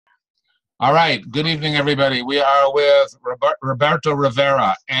All right. Good evening, everybody. We are with Roberto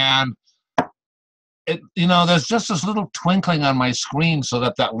Rivera, and there's just this little twinkling on my screen so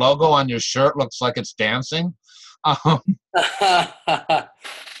that logo on your shirt looks like it's dancing. Um,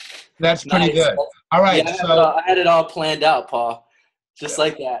 that's pretty Nice. good. All right. Yeah, So, I had it all planned out, Paul. Just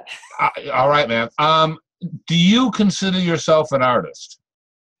like that. all right, man. Do you consider yourself an artist?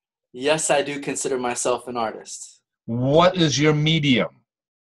 Yes, I do consider myself an artist. What is your medium?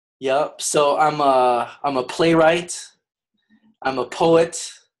 Yep. So I'm a playwright. I'm a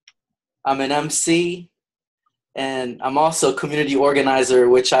poet. I'm an MC, and I'm also a community organizer,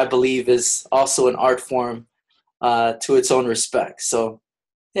 which I believe is also an art form to its own respect. So,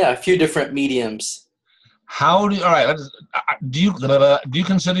 yeah, a few different mediums. All right. Do you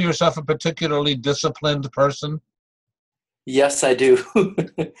consider yourself a particularly disciplined person? Yes, I do.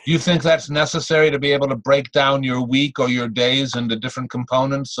 Do you think that's necessary to be able to break down your week or your days into different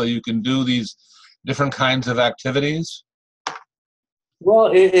components so you can do these different kinds of activities? Well,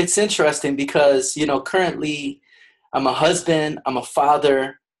 it's interesting because, currently I'm a husband, I'm a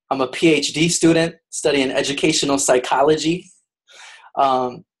father, I'm a Ph.D. student studying educational psychology.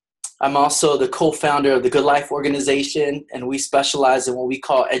 I'm also the co-founder of the Good Life organization, and we specialize in what we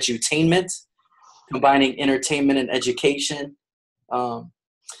call edutainment, combining entertainment and education.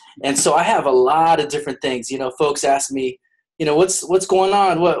 And so I have a lot of different things. Folks ask me, what's going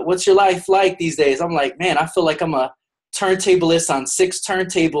on? What's your life like these days? I'm like, man, I feel like I'm a turntablist on 6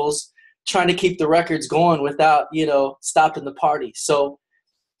 turntables trying to keep the records going without, stopping the party. So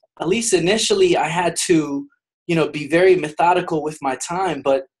at least initially I had to, be very methodical with my time.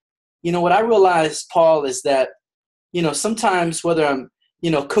 But, what I realized, Paul, is that, sometimes whether I'm,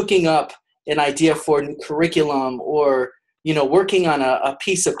 cooking up an idea for a new curriculum or, working on a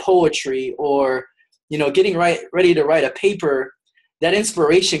piece of poetry or, getting ready to write a paper, that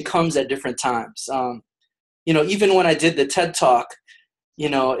inspiration comes at different times. Even when I did the TED Talk,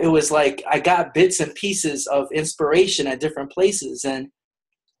 it was like I got bits and pieces of inspiration at different places. And,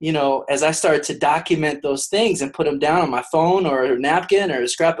 as I started to document those things and put them down on my phone or a napkin or a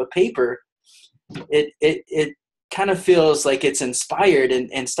scrap of paper, it kind of feels like it's inspired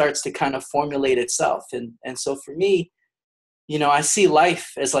and starts to kind of formulate itself. And so for me, I see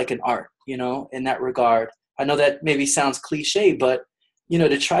life as like an art, in that regard. I know that maybe sounds cliche, but,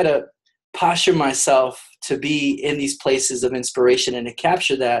 to try to posture myself to be in these places of inspiration and to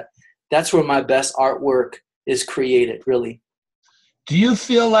capture that's where my best artwork is created, really. Do you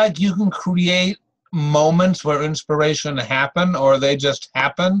feel like you can create moments where inspiration happen, or they just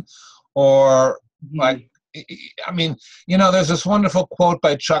happen? Or there's this wonderful quote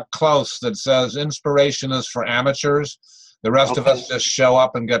by Chuck Close that says, inspiration is for amateurs. The rest of us just show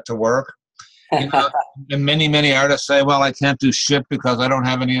up and get to work. And many artists say, well, I can't do shit because I don't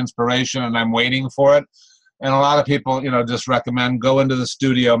have any inspiration and I'm waiting for it. And a lot of people, just recommend go into the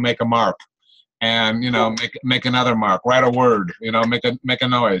studio, make a mark, and, make another mark, write a word, make a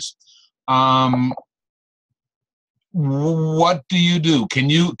noise. What do you do? Can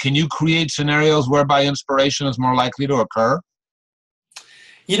you create scenarios whereby inspiration is more likely to occur?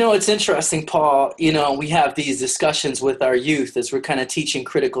 It's interesting, Paul. We have these discussions with our youth as we're kind of teaching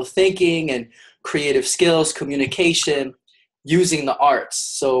critical thinking and creative skills, communication, using the arts.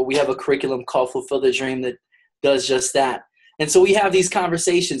 So we have a curriculum called Fulfill the Dream that does just that. And so we have these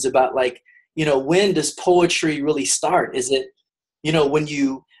conversations about when does poetry really start? Is it, when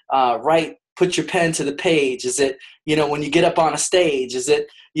you put your pen to the page? Is it, when you get up on a stage? Is it,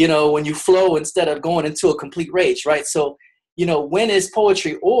 when you flow instead of going into a complete rage, right? So, when is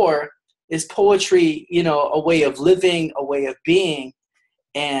poetry, or is poetry, a way of living, a way of being,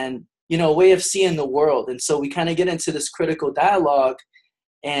 and, a way of seeing the world? And so we kind of get into this critical dialogue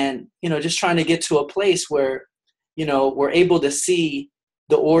and, just trying to get to a place where, we're able to see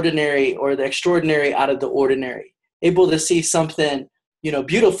the ordinary or the extraordinary out of the ordinary, able to see something,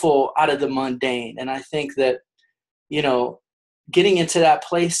 beautiful out of the mundane. And I think that, getting into that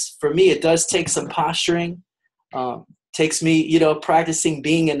place, for me, it does take some posturing. Takes me, practicing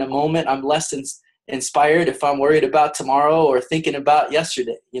being in the moment. I'm less inspired if I'm worried about tomorrow or thinking about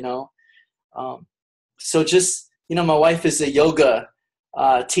yesterday, So just, my wife is a yoga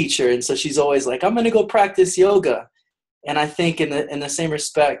teacher. And so she's always like, I'm going to go practice yoga. And I think in the same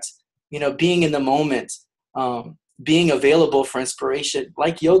respect, being in the moment, being available for inspiration,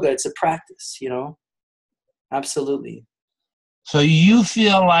 like yoga, it's a practice, Absolutely. So you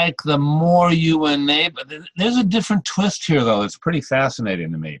feel like the more you enable, there's a different twist here, though. It's pretty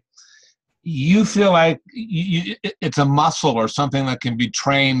fascinating to me. You feel like it's a muscle or something that can be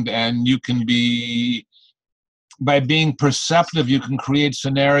trained, and you can be by being perceptive, you can create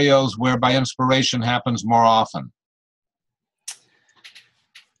scenarios whereby inspiration happens more often.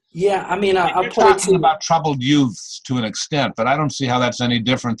 Yeah, I mean, I'll You're put it talking to about troubled youths to an extent, but I don't see how that's any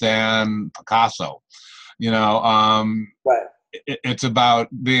different than Picasso. You know, right. it's about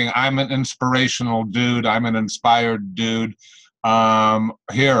being, I'm an inspirational dude, I'm an inspired dude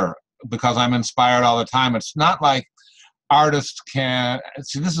here because I'm inspired all the time. It's not like artists can,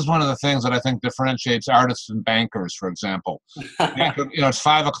 see, this is one of the things that I think differentiates artists and bankers, for example. Banker, you know, it's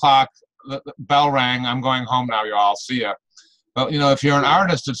 5 o'clock, the bell rang, I'm going home now, you all, see ya. But, you know, if you're an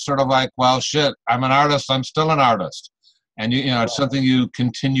artist, it's sort of like, well, shit, I'm an artist, I'm still an artist. And, you know, it's something you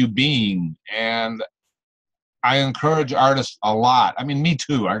continue being. And I encourage artists a lot. I mean, me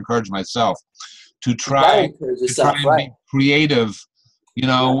too. I encourage myself to try and be creative. You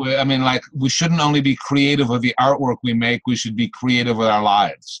know, I mean, like, we shouldn't only be creative with the artwork we make. We should be creative with our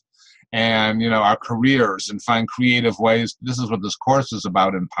lives and, you know, our careers, and find creative ways. This is what this course is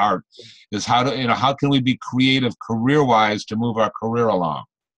about in part, is how to, you know, how can we be creative career-wise to move our career along?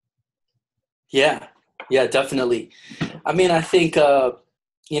 Yeah, definitely. I mean, I think,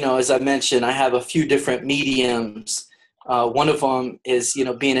 you know, as I mentioned, I have a few different mediums. One of them is, you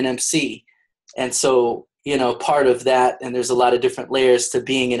know, being an MC. And so, you know, part of that, and there's a lot of different layers to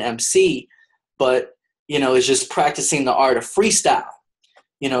being an MC, but, you know, it's just practicing the art of freestyle.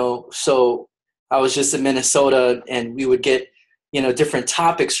 You know, so I was just in Minnesota, and we would get, you know, different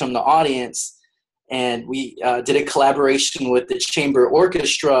topics from the audience. And we did a collaboration with the chamber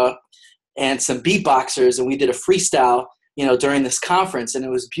orchestra and some beatboxers, and we did a freestyle, you know, during this conference, and it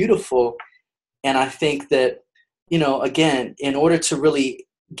was beautiful. And I think that, you know, again, in order to really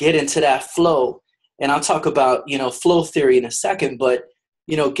get into that flow, and I'll talk about, you know, flow theory in a second, but,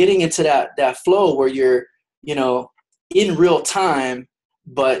 you know, getting into that flow where you're, you know, in real time,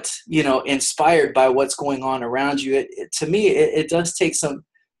 but, you know, inspired by what's going on around you. To me, it does take some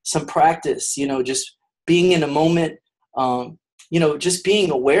practice, you know, just being in a moment, you know, just being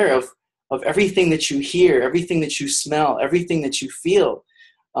aware of everything that you hear, everything that you smell, everything that you feel,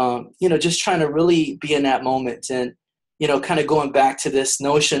 you know, just trying to really be in that moment. And, you know, kind of going back to this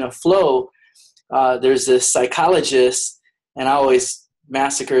notion of flow, there's this psychologist, and I always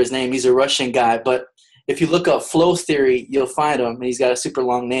massacre his name. He's a Russian guy, but if you look up flow theory, you'll find him, and he's got a super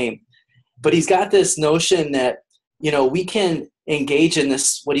long name. But he's got this notion that, you know, we can engage in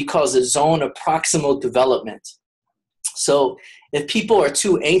this, what he calls a zone of proximal development. So if people are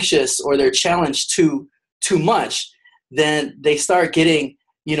too anxious or they're challenged too much, then they start getting,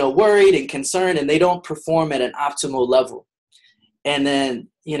 you know, worried and concerned, and they don't perform at an optimal level. And then,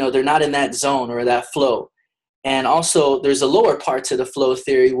 you know, they're not in that zone or that flow. And also there's a lower part to the flow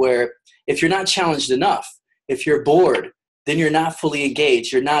theory where if you're not challenged enough, if you're bored, then you're not fully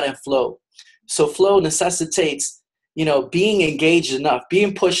engaged. You're not in flow. So flow necessitates, you know, being engaged enough,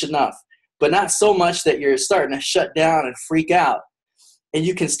 being pushed enough, but not so much that you're starting to shut down and freak out. And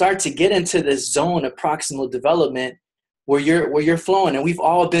you can start to get into this zone of proximal development where you're flowing. And we've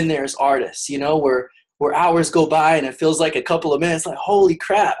all been there as artists, you know, where hours go by and it feels like a couple of minutes, like, holy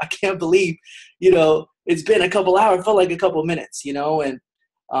crap, I can't believe, you know, it's been a couple hours, it felt like a couple of minutes, you know. And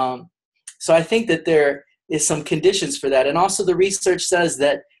so I think that there is some conditions for that. And also the research says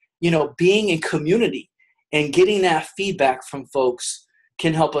that, you know, being in community and getting that feedback from folks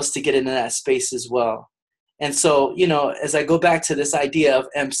can help us to get into that space as well. And so, you know, as I go back to this idea of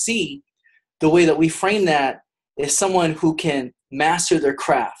MC, the way that we frame that is someone who can master their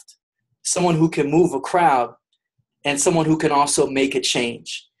craft, someone who can move a crowd, and someone who can also make a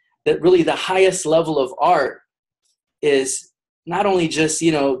change. That really the highest level of art is not only just,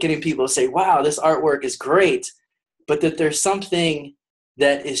 you know, getting people to say, wow, this artwork is great, but that there's something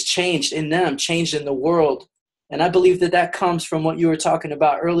that is changed in them, changed in the world. And I believe that that comes from what you were talking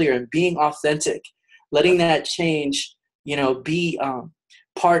about earlier, and being authentic, letting that change, you know, be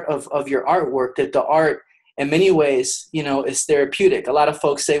part of your artwork, that the art in many ways, you know, is therapeutic. A lot of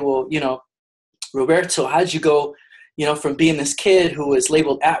folks say, well, you know, Roberto, how'd you go, you know, from being this kid who was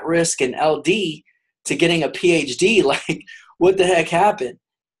labeled at risk and LD to getting a PhD? Like, what the heck happened?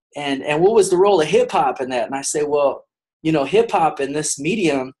 And what was the role of hip hop in that? And I say, well, you know, hip hop in this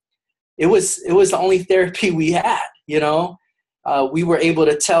medium, it was the only therapy we had, you know. We were able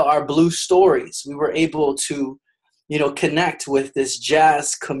to tell our blues stories. We were able to, you know, connect with this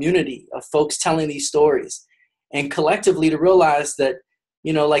jazz community of folks telling these stories, and collectively to realize that,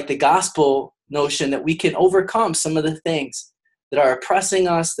 you know, like the gospel notion, that we can overcome some of the things that are oppressing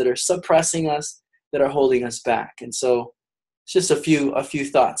us, that are suppressing us, that are holding us back. And so it's just a few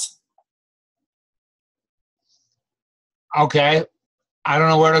thoughts. Okay. I don't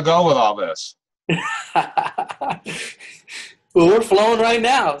know where to go with all this. Well, we're flowing right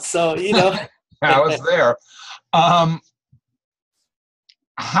now, so I was there.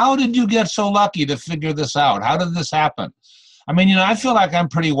 How did you get so lucky to figure this out? How did this happen? I mean, I feel like I'm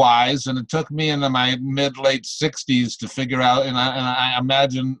pretty wise, and it took me into my late 60s to figure out, and I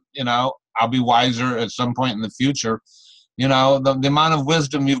imagine, I'll be wiser at some point in the future. The amount of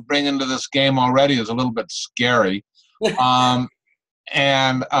wisdom you bring into this game already is a little bit scary. And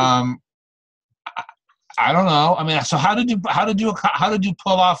I don't know. I mean, so how did you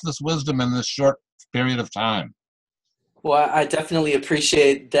pull off this wisdom in this short period of time? Well, I definitely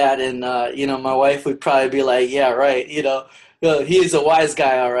appreciate that, and my wife would probably be like, "Yeah, right. He is a wise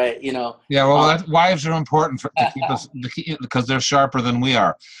guy, all right." Yeah, well, wives are important to keep us because they're sharper than we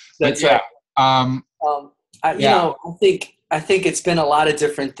are. That's right. I think it's been a lot of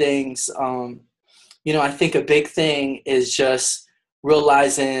different things. I think a big thing is just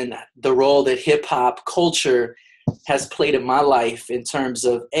realizing the role that hip hop culture has played in my life in terms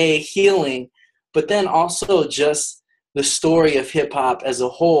of healing, but then also just the story of hip hop as a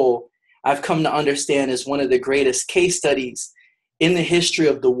whole. I've come to understand is one of the greatest case studies in the history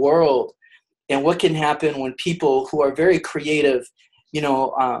of the world, and what can happen when people who are very creative,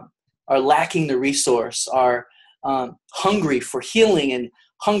 are lacking the resource, are hungry for healing and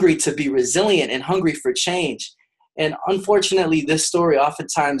hungry to be resilient and hungry for change. And unfortunately, this story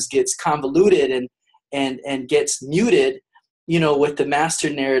oftentimes gets convoluted and gets muted, with the master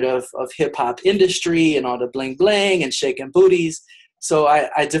narrative of hip hop industry and all the bling bling and shaking booties. So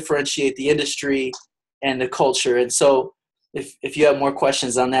I differentiate the industry and the culture. And so if you have more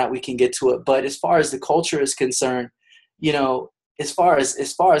questions on that, we can get to it. But as far as the culture is concerned, as far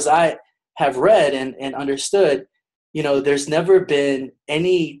as I have read and understood, there's never been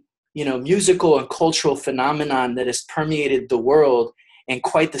any, musical and cultural phenomenon that has permeated the world in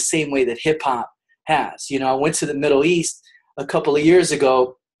quite the same way that hip hop has. I went to the Middle East a couple of years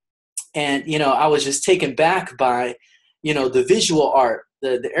ago, and, I was just taken back by, the visual art,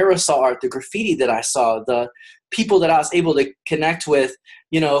 the aerosol art, the graffiti that I saw, the people that I was able to connect with,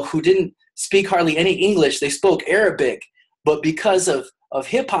 who didn't speak hardly any English. They spoke Arabic, but because of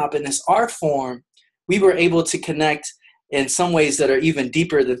hip hop and this art form, we were able to connect in some ways that are even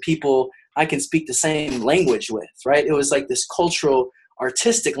deeper than people I can speak the same language with, right? It was like this cultural,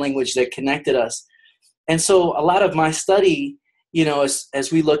 artistic language that connected us. And so a lot of my study, as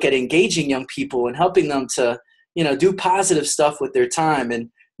we look at engaging young people and helping them to, do positive stuff with their time. And,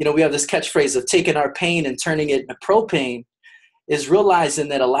 we have this catchphrase of taking our pain and turning it into propane, is realizing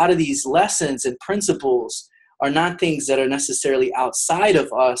that a lot of these lessons and principles are not things that are necessarily outside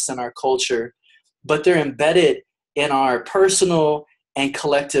of us and our culture, but they're embedded in our personal and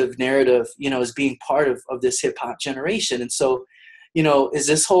collective narrative, as being part of this hip hop generation. And so, is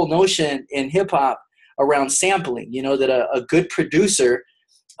this whole notion in hip hop around sampling, that a good producer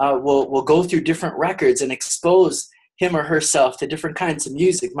will go through different records and expose him or herself to different kinds of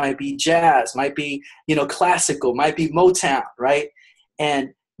music. Might be jazz, might be, classical, might be Motown, right? And,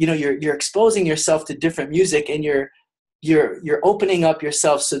 you're exposing yourself to different music, and you're opening up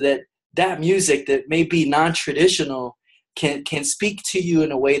yourself so that music that may be non-traditional can speak to you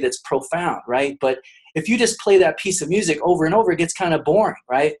in a way that's profound, right? But if you just play that piece of music over and over, it gets kind of boring,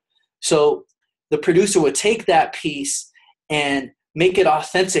 right? So the producer would take that piece and make it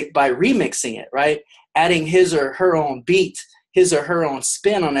authentic by remixing it, right? Adding his or her own beat, his or her own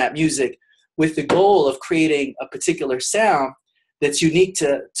spin on that music, with the goal of creating a particular sound that's unique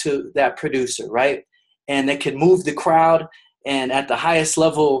to that producer, right? And that can move the crowd, and at the highest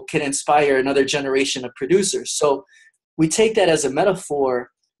level can inspire another generation of producers. So we take that as a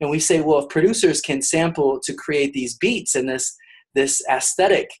metaphor, and we say, well, if producers can sample to create these beats and this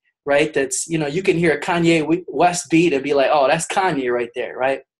aesthetic, right? That's, you can hear a Kanye West beat and be like, oh, that's Kanye right there,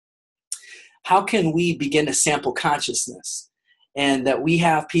 right? How can we begin to sample consciousness, and that we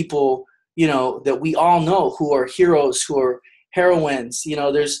have people, that we all know who are heroes, who are heroines?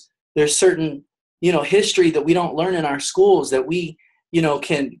 There's certain, history that we don't learn in our schools that we,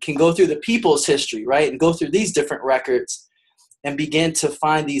 can go through the people's history, right? And go through these different records and begin to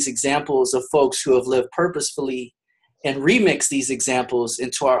find these examples of folks who have lived purposefully, and remix these examples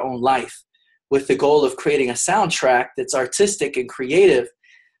into our own life, with the goal of creating a soundtrack that's artistic and creative,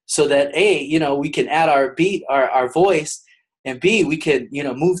 so that A, we can add our beat, our voice, and B, we can,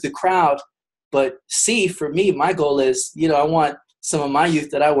 move the crowd. But C, for me, my goal is, I want some of my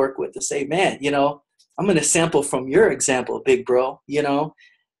youth that I work with to say, man, I'm going to sample from your example, big bro,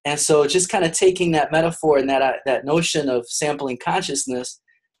 And so just kind of taking that metaphor and that notion of sampling consciousness,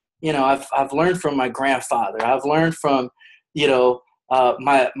 I've learned from my grandfather. I've learned from,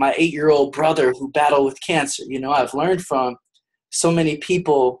 my 8-year-old brother who battled with cancer. I've learned from so many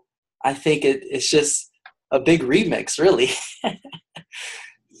people. I think it's just a big remix, really.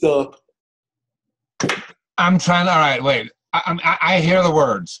 So I'm trying. All right, wait. I hear the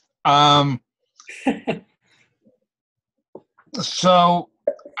words. So,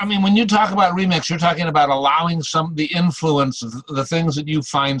 I mean, when you talk about remix, you're talking about allowing the influence of the things that you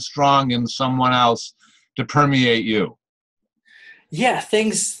find strong in someone else to permeate you. Yeah,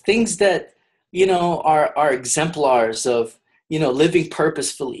 things that are exemplars of living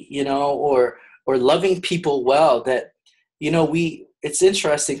purposefully, or loving people well. That it's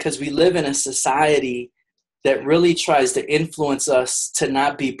interesting because we live in a society that really tries to influence us to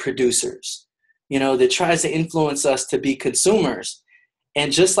not be producers, that tries to influence us to be consumers.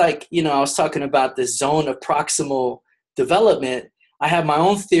 And just like, I was talking about this zone of proximal development, I have my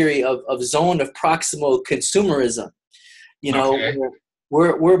own theory of zone of proximal consumerism. Okay.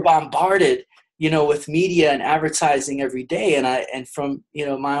 We're bombarded, with media and advertising every day. And from,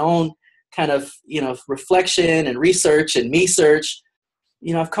 my own kind of, reflection and research and me search,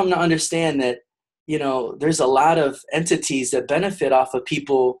 I've come to understand that, there's a lot of entities that benefit off of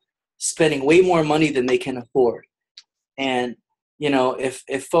people spending way more money than they can afford. And,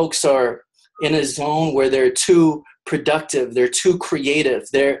 if folks are in a zone where they're too productive, they're too creative,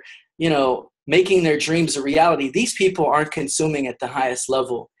 they're, making their dreams a reality, these people aren't consuming at the highest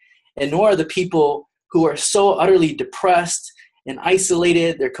level. And nor are the people who are so utterly depressed and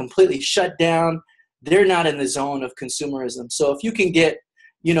isolated, they're completely shut down. They're not in the zone of consumerism. So if you can get,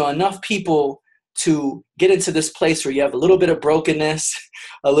 enough people to get into this place where you have a little bit of brokenness,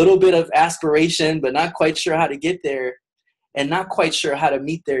 a little bit of aspiration, but not quite sure how to get there and not quite sure how to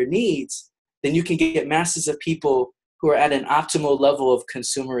meet their needs, then you can get masses of people who are at an optimal level of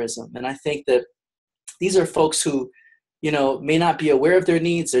consumerism. And I think that these are folks who, may not be aware of their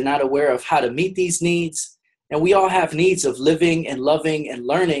needs. They're not aware of how to meet these needs. And we all have needs of living and loving and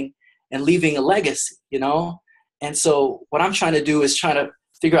learning and leaving a legacy, And so what I'm trying to do is try to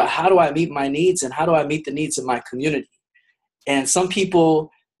figure out, how do I meet my needs and how do I meet the needs of my community? And some people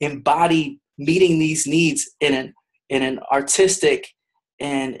embody meeting these needs in an artistic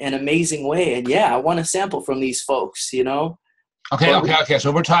and an amazing way. And yeah, I want to sample from these folks, Okay.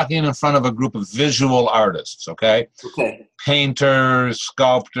 So we're talking in front of a group of visual artists, okay? Okay. Painters,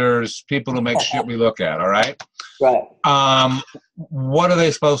 sculptors, people who make shit we look at, all right? Right. What are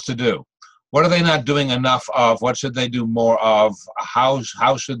they supposed to do? What are they not doing enough of? What should they do more of? How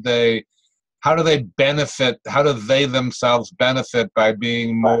do they benefit? How do they themselves benefit by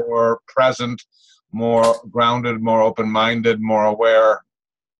being more present, more grounded, more open-minded, more aware?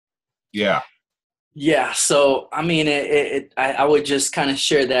 Yeah. Yeah. So, I mean, I would just kind of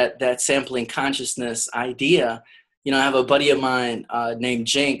share that sampling consciousness idea. I have a buddy of mine named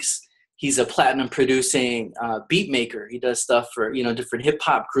Jinx. He's a platinum producing beat maker. He does stuff for, different hip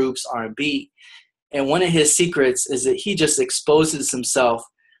hop groups, R&B. And one of his secrets is that he just exposes himself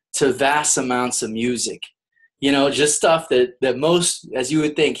to vast amounts of music, just stuff that most, as you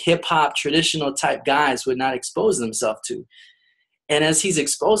would think, hip hop traditional type guys would not expose themselves to. And as he's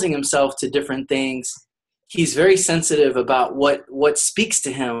exposing himself to different things, he's very sensitive about what speaks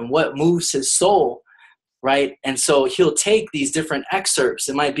to him, what moves his soul, right? And so he'll take these different excerpts.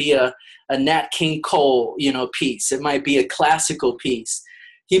 It might be a Nat King Cole, piece. It might be a classical piece.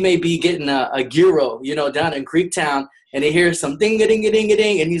 He may be getting a gyro, down in Greektown, and he hears some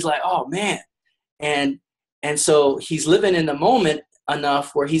ding-a-ding-a-ding-a-ding, and he's like, oh, man. And so he's living in the moment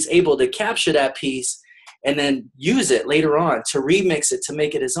enough where he's able to capture that piece and then use it later on to remix it, to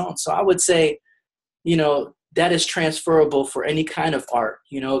make it his own. So I would say, that is transferable for any kind of art.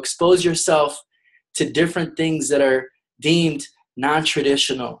 Expose yourself to different things that are deemed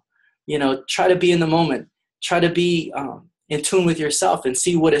non-traditional. Try to be in the moment. Try to be in tune with yourself and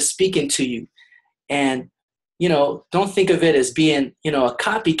see what is speaking to you. And, don't think of it as being, a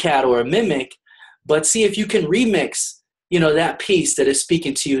copycat or a mimic, but see if you can remix, that piece that is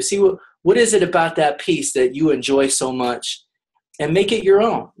speaking to you. See what is it about that piece that you enjoy so much, and make it your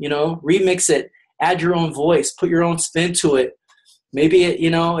own, remix it, add your own voice, put your own spin to it. Maybe,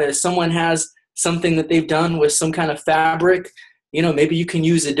 if someone has something that they've done with some kind of fabric, maybe you can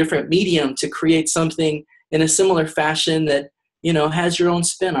use a different medium to create something in a similar fashion that, has your own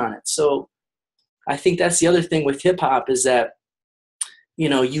spin on it. So I think that's the other thing with hip hop is that,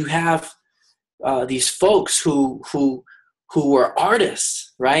 you have these folks who were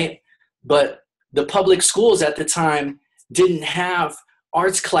artists, right? But the public schools at the time didn't have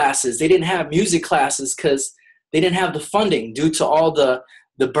arts classes. They didn't have music classes because they didn't have the funding due to all the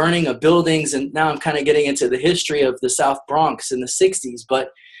the burning of buildings. And now I'm kind of getting into the history of the South Bronx in the 60s. But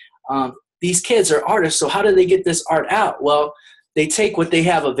these kids are artists. So how do they get this art out? Well, they take what they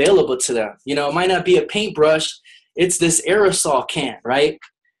have available to them. You know, it might not be a paintbrush. It's this aerosol can, right?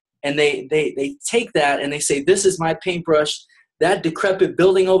 And they take that and they say, this is my paintbrush. That decrepit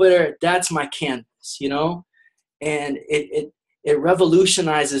building over there, that's my canvas, you know? And it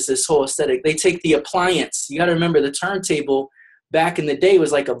revolutionizes this whole aesthetic. They take the appliance. You got to remember, the turntable back in the day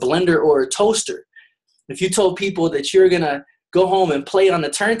was like a blender or a toaster. If you told people that you're going to go home and play on the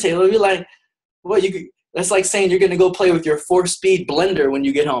turntable, you're like, well, that's like saying you're going to go play with your 4-speed blender when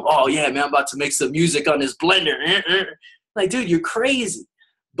you get home. Oh, yeah, man, I'm about to make some music on this blender. Like, dude, you're crazy.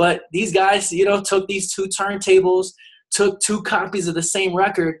 But these guys, you know, took these 2 turntables, took 2 copies of the same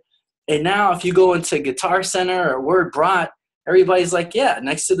record, and now if you go into Guitar Center or Word Brought, everybody's like, yeah,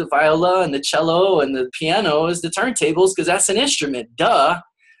 next to the viola and the cello and the piano is the turntables because that's an instrument, duh.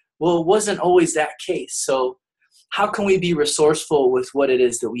 Well, it wasn't always that case. So how can we be resourceful with what it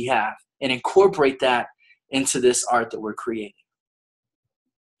is that we have and incorporate that into this art that we're creating?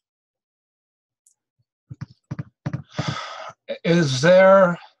 Is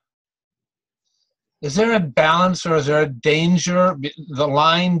there a balance, or is there a danger, the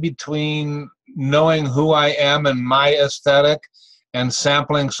line between knowing who I am and my aesthetic and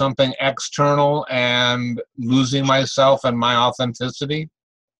sampling something external and losing myself and my authenticity?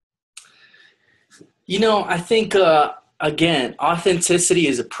 You know, I think, again, authenticity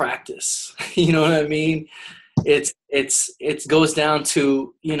is a practice. You know what I mean? It goes down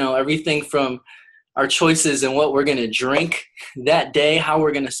to, you know, everything from our choices and what we're going to drink that day, how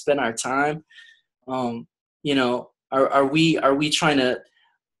we're going to spend our time. You know, are we trying to,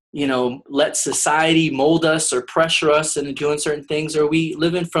 you know, let society mold us or pressure us into doing certain things? Or are we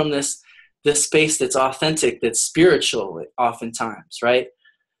living from this space that's authentic, that's spiritual oftentimes, right?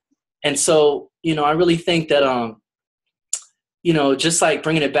 And so, you know, I really think that, you know, just like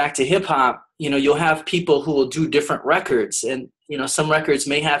bringing it back to hip hop, you know, you'll have people who will do different records, and, you know, some records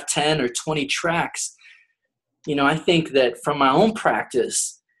may have 10 or 20 tracks. You know, I think that from my own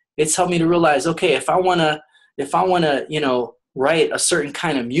practice, it's helped me to realize, okay, if I want to, you know, write a certain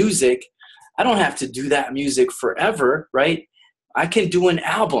kind of music, I don't have to do that music forever, right? I can do an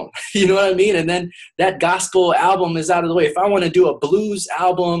album, you know what I mean? And then that gospel album is out of the way. If I want to do a blues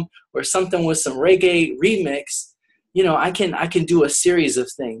album or something with some reggae remix, you know, I can do a series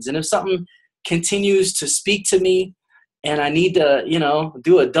of things. And if something continues to speak to me and I need to, you know,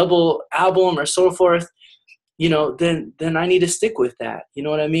 do a double album or so forth, you know, then I need to stick with that. You know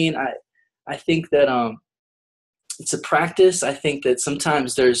what I mean? I think that it's a practice. I think that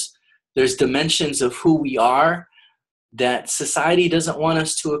sometimes there's dimensions of who we are that society doesn't want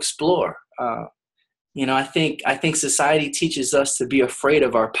us to explore. You know, I think society teaches us to be afraid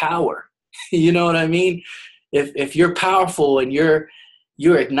of our power. You know what I mean? If you're powerful and you're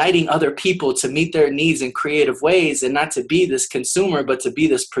igniting other people to meet their needs in creative ways and not to be this consumer, but to be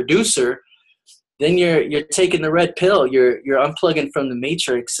this producer, then you're taking the red pill. You're unplugging from the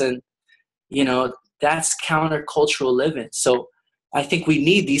matrix, and, you know, that's countercultural living. So I think we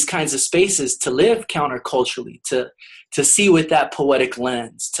need these kinds of spaces to live counterculturally, to see with that poetic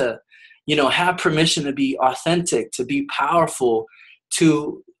lens, to, you know, have permission to be authentic, to be powerful,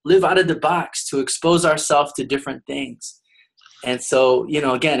 to live out of the box, to expose ourselves to different things. And so, you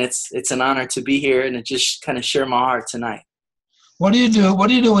know, again, it's an honor to be here and to just kind of share my heart tonight. What do you do? What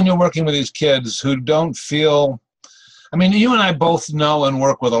do you do when you're working with these kids who don't feel, I mean, you and I both know and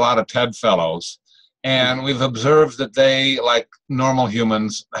work with a lot of TED fellows, and we've observed that they, like normal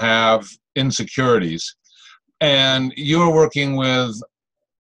humans, have insecurities. And you're working with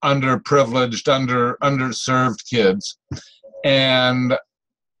underprivileged, underserved kids, and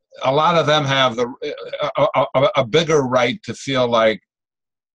a lot of them have a bigger right to feel like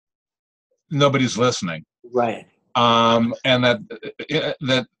nobody's listening, right? And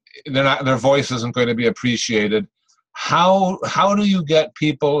that their voice isn't going to be appreciated. How do you get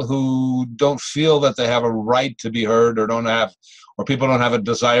people who don't feel that they have a right to be heard, or people don't have a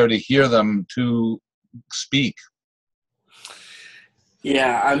desire to hear them, to speak?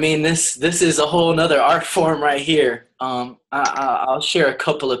 Yeah, I mean, this is a whole nother art form right here. I'll share a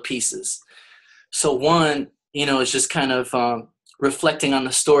couple of pieces. So one, you know, is just kind of reflecting on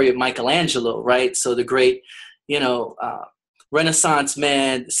the story of Michelangelo, right? So the great, you know, Renaissance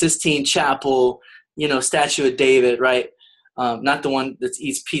man, Sistine Chapel, you know, statue of David, right? Not the one that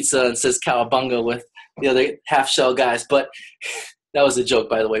eats pizza and says cowabunga with the other half-shell guys, but that was a joke,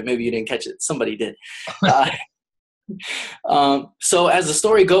 by the way. Maybe you didn't catch it. Somebody did. So as the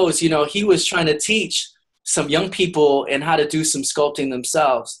story goes, you know, he was trying to teach some young people and how to do some sculpting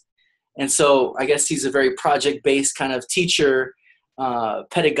themselves. And so I guess he's a very project-based kind of teacher,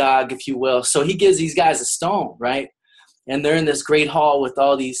 pedagogue, if you will. So he gives these guys a stone, right? And they're in this great hall with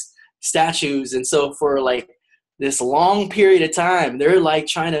all these statues. And so for like this long period of time, they're like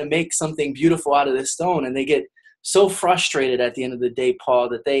trying to make something beautiful out of this stone. And they get so frustrated at the end of the day, Paul,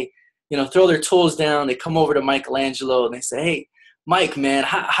 that they, throw their tools down. They come over to Michelangelo and they say, hey, Mike, man,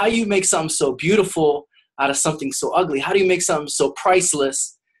 how you make something so beautiful out of something so ugly? How do you make something so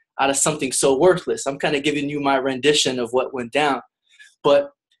priceless out of something so worthless? I'm kind of giving you my rendition of what went down.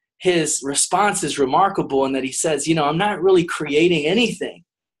 But his response is remarkable in that he says, I'm not really creating anything.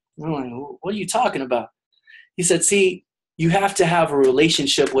 I'm like, what are you talking about? He said, see, you have to have a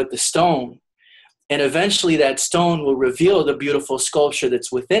relationship with the stone, and eventually that stone will reveal the beautiful sculpture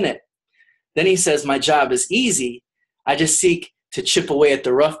that's within it. Then he says, my job is easy. I just seek to chip away at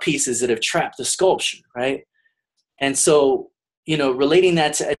the rough pieces that have trapped the sculpture, right? And so, relating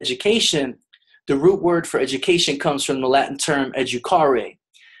that to education, the root word for education comes from the Latin term educare,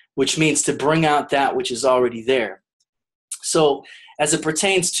 which means to bring out that which is already there. So as it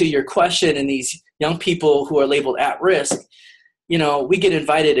pertains to your question and these young people who are labeled at risk, we get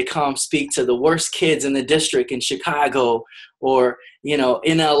invited to come speak to the worst kids in the district in Chicago or,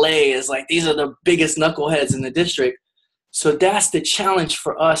 in LA is like, these are the biggest knuckleheads in the district. So that's the challenge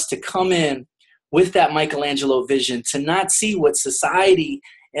for us, to come in with that Michelangelo vision, to not see what society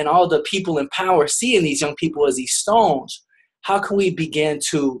and all the people in power see in these young people as these stones. How can we begin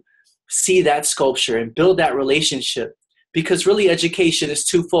to see that sculpture and build that relationship? Because really education is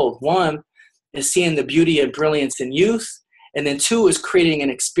twofold. One is seeing the beauty and brilliance in youth. And then two is creating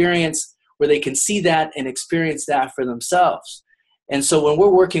an experience where they can see that and experience that for themselves. And so when we're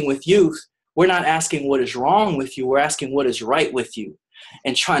working with youth, we're not asking what is wrong with you. We're asking what is right with you,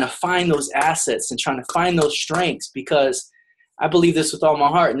 and trying to find those assets and trying to find those strengths. Because I believe this with all my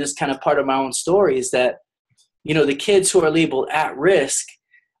heart, and this kind of part of my own story is that, the kids who are labeled at risk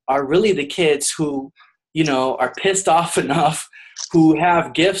are really the kids who, are pissed off enough, who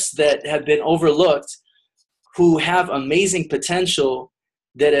have gifts that have been overlooked, who have amazing potential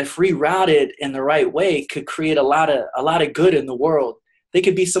that if rerouted in the right way could create a lot of good in the world. They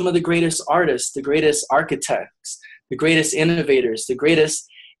could be some of the greatest artists, the greatest architects, the greatest innovators, the greatest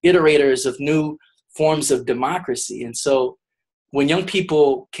iterators of new forms of democracy. And so when young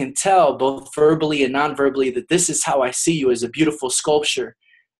people can tell both verbally and non-verbally that this is how I see you, as a beautiful sculpture,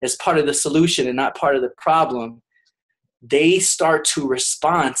 as part of the solution and not part of the problem, they start to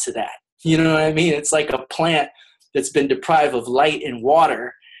respond to that. You know what I mean? It's like a plant that's been deprived of light and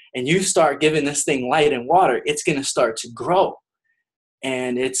water, and you start giving this thing light and water, it's going to start to grow.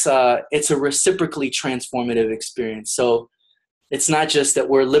 And it's a reciprocally transformative experience. So it's not just that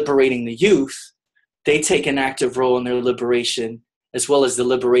we're liberating the youth. They take an active role in their liberation, as well as the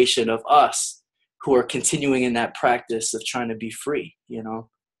liberation of us who are continuing in that practice of trying to be free,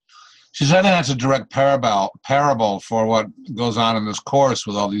 She said that's a direct parable for what goes on in this course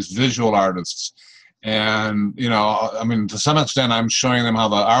with all these visual artists. And, to some extent, I'm showing them how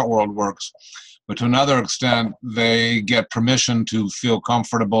the art world works. But to another extent, they get permission to feel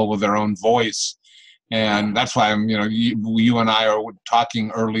comfortable with their own voice. And that's why you and I are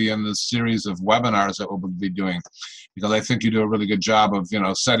talking early in this series of webinars that we'll be doing, because I think you do a really good job of,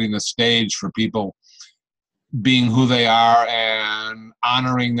 setting the stage for people being who they are and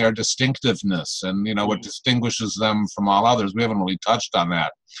honoring their distinctiveness and, what distinguishes them from all others. We haven't really touched on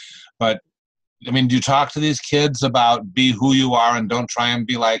that. But, do you talk to these kids about be who you are and don't try and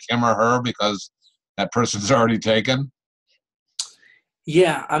be like him or her because that person's already taken?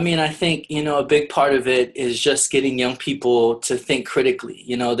 Yeah, I think, a big part of it is just getting young people to think critically.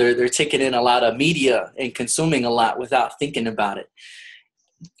 They're taking in a lot of media and consuming a lot without thinking about it.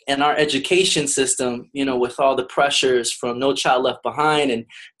 And our education system, with all the pressures from No Child Left Behind and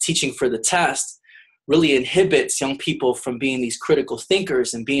teaching for the test, really inhibits young people from being these critical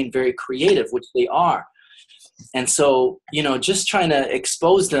thinkers and being very creative, which they are. And so, just trying to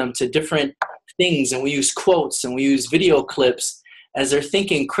expose them to different things, and we use quotes and we use video clips as they're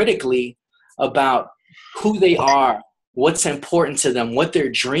thinking critically about who they are, what's important to them, what their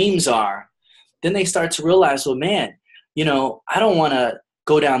dreams are. Then they start to realize, well, man, I don't want to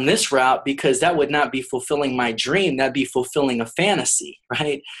go down this route because that would not be fulfilling my dream. That'd be fulfilling a fantasy,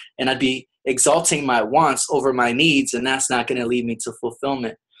 right? And I'd be exalting my wants over my needs, and that's not going to lead me to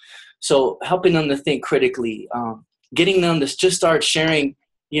fulfillment. So helping them to think critically, getting them to just start sharing,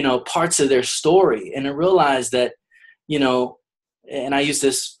 parts of their story, and to realize that, and I use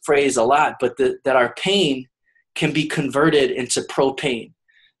this phrase a lot, but that our pain can be converted into propane.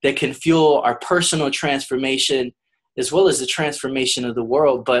 that can fuel our personal transformation as well as the transformation of the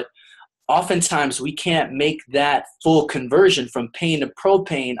world. But oftentimes we can't make that full conversion from pain to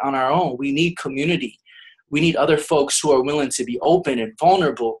propane on our own. We need community. We need other folks who are willing to be open and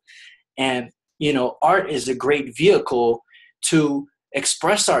vulnerable. And, art is a great vehicle to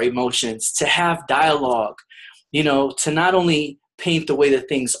express our emotions, to have dialogue, to not only paint the way that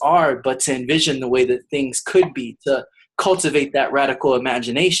things are, but to envision the way that things could be, to cultivate that radical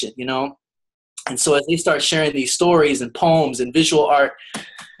imagination, And so as they start sharing these stories and poems and visual art,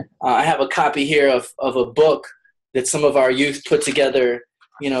 I have a copy here of a book that some of our youth put together,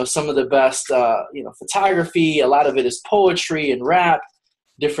 some of the best, photography. A lot of it is poetry and rap,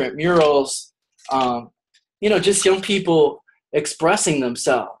 different murals, just young people expressing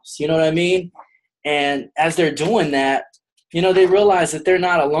themselves, you know what I mean? And as they're doing that, they realize that they're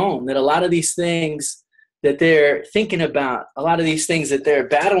not alone, that a lot of these things that they're thinking about, a lot of these things that they're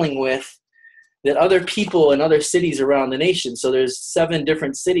battling with, that other people in other cities around the nation. So there's 7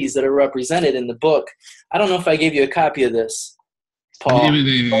 different cities that are represented in the book. I don't know if I gave you a copy of this, Paul.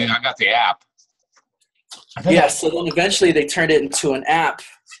 I got the app. Yeah, so then eventually they turned it into an app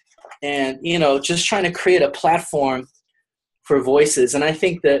and, just trying to create a platform for voices. And I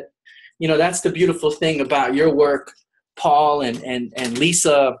think that, that's the beautiful thing about your work, Paul and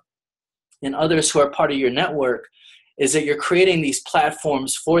Lisa and others who are part of your network, is that you're creating these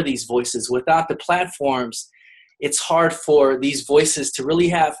platforms for these voices. Without the platforms, it's hard for these voices to really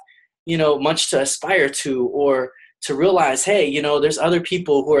have, much to aspire to, or to realize, hey, there's other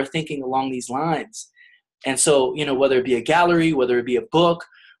people who are thinking along these lines. And so, whether it be a gallery, whether it be a book,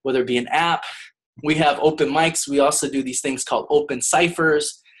 whether it be an app, we have open mics. We also do these things called open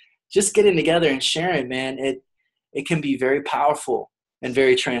ciphers. Just getting together and sharing, man, it can be very powerful and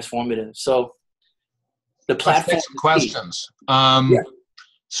very transformative. So the platform. Questions. Yeah.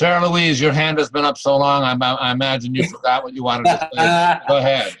 Sarah Louise, your hand has been up so long, I imagine you forgot what you wanted to say. Go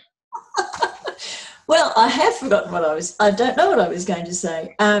ahead. Well, I have forgotten I don't know what I was going to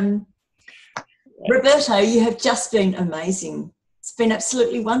say. Roberto, you have just been amazing. It's been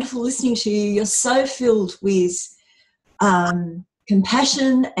absolutely wonderful listening to you. You're so filled with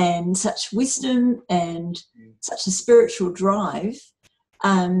compassion and such wisdom and such a spiritual drive.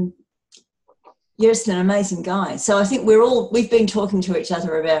 You're just an amazing guy. So I think we've been talking to each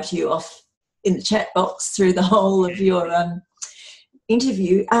other about you off in the chat box through the whole of your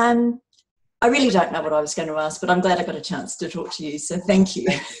interview. I really don't know what I was going to ask, but I'm glad I got a chance to talk to you. So thank you.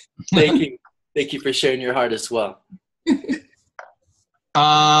 Thank you. Thank you for sharing your heart as well.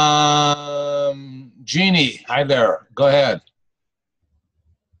 Jeannie, hi there. Go ahead.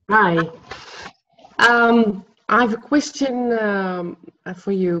 Hi. I have a question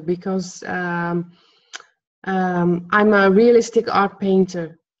for you because I'm a realistic art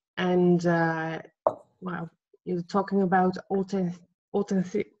painter, and well, you're talking about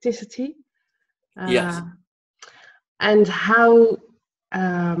authenticity. Yes. And how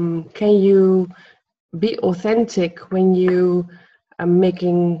can you be authentic when you are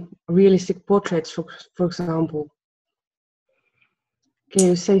making realistic portraits, for example? Can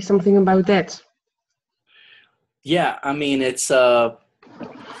you say something about that? Yeah, I mean, it's a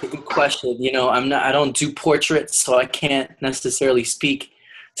good question. I don't do portraits, so I can't necessarily speak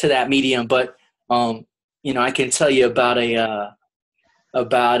to that medium, but I can tell you about a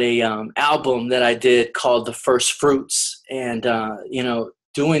album that I did called The First Fruits. And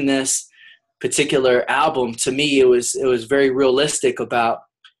doing this particular album, to me, it was very realistic about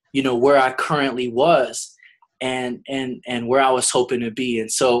where I currently was and where I was hoping to be.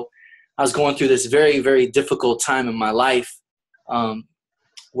 And so I was going through this very, very difficult time in my life,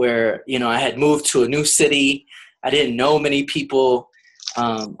 where I had moved to a new city. I didn't know many people.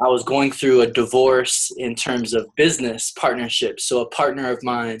 I was going through a divorce in terms of business partnerships. So a partner of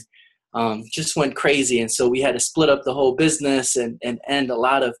mine just went crazy. And so we had to split up the whole business and end a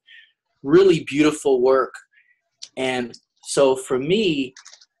lot of really beautiful work. And so for me,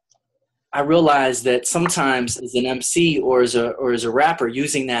 I realized that sometimes as an MC or as a rapper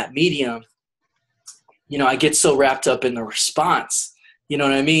using that medium, I get so wrapped up in the response, you know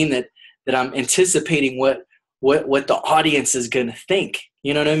what I mean? That I'm anticipating what the audience is going to think,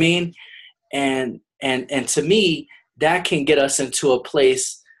 you know what I mean? And to me, that can get us into a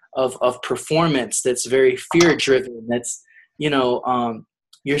place of performance that's very fear driven. That's,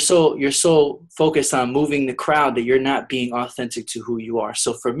 you're so focused on moving the crowd that you're not being authentic to who you are.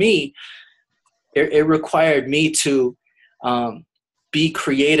 So for me, it required me to be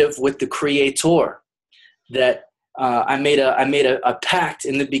creative with the creator. That I made a pact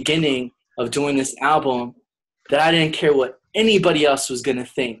in the beginning of doing this album that I didn't care what anybody else was going to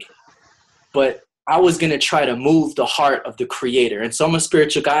think. But I was going to try to move the heart of the creator. And so I'm a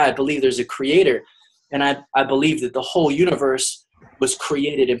spiritual guy. I believe there's a creator. And I believe that the whole universe was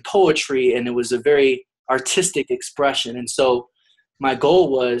created in poetry, and it was a very artistic expression. And so my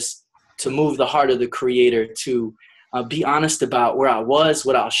goal was to move the heart of the creator, to be honest about where I was,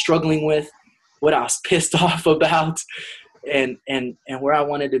 what I was struggling with, what I was pissed off about, and where I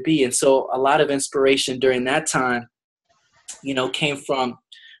wanted to be. And so a lot of inspiration during that time, came from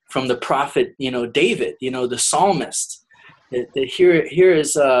the prophet, David, the psalmist. Here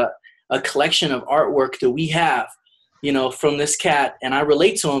is a collection of artwork that we have, from this cat. And I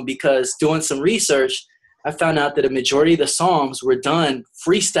relate to him because doing some research, I found out that a majority of the Psalms were done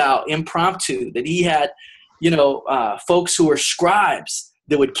freestyle, impromptu, that he had, folks who were scribes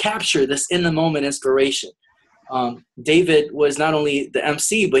that would capture this in the moment inspiration. David was not only the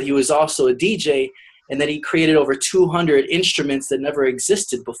MC, but he was also a DJ, and that he created over 200 instruments that never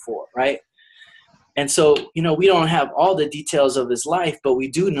existed before, right? And so, we don't have all the details of his life, but we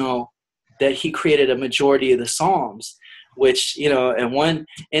do know that he created a majority of the Psalms, which, in one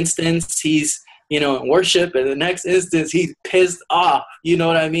instance, he's, in worship, and the next instance, he's pissed off, you know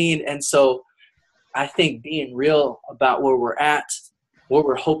what I mean? And so I think being real about where we're at, where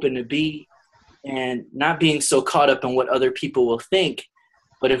we're hoping to be, and not being so caught up in what other people will think,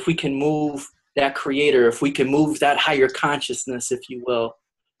 but if we can move that creator, if we can move that higher consciousness, if you will,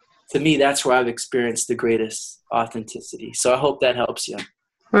 to me, that's where I've experienced the greatest authenticity. So I hope that helps you.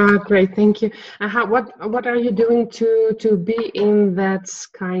 Great, thank you. What are you doing to be in that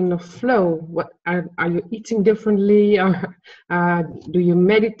kind of flow? What are you eating differently, or do you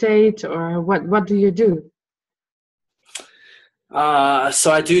meditate, or what do you do?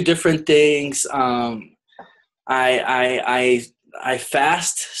 So I do different things. I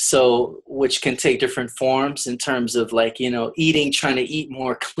fast, so which can take different forms in terms of eating, trying to eat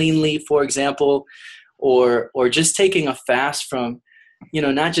more cleanly, for example, or just taking a fast from,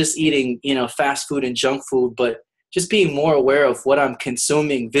 not just eating, fast food and junk food, but just being more aware of what I'm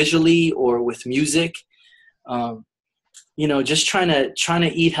consuming visually or with music. Just trying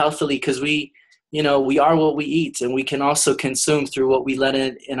to eat healthily, because we are what we eat, and we can also consume through what we let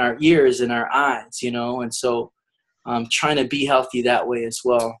in our ears and our eyes, and so trying to be healthy that way as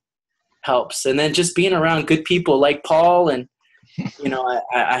well helps. And then just being around good people like Paul, and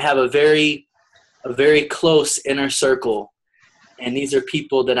I have a very close inner circle, and these are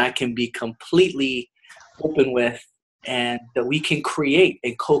people that I can be completely open with, and that we can create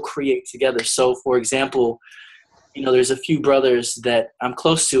and co-create together. So for example, there's a few brothers that I'm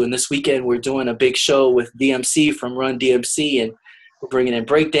close to, and this weekend we're doing a big show with DMC from Run DMC, and we're bringing in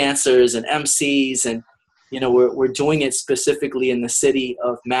breakdancers and MCs, and we're doing it specifically in the city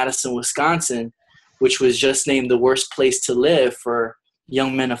of Madison, Wisconsin, which was just named the worst place to live for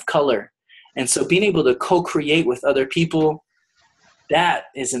young men of color. And so being able to co-create with other people, that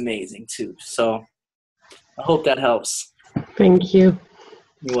is amazing too. So I hope that helps. Thank you.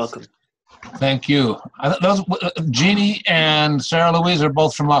 You're welcome. Thank you. Jeannie and Sarah Louise are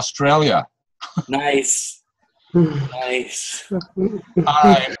both from Australia. Nice. Nice. All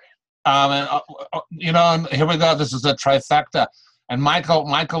right. And here we go. This is a trifecta. And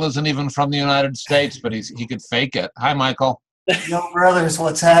Michael isn't even from the United States, but he could fake it. Hi, Michael. Yo, brothers,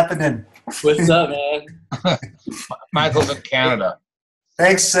 what's happening? What's up, man? Michael's in Canada.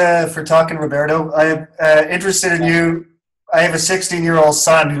 Thanks for talking, Roberto. I'm interested in you. I have a 16-year-old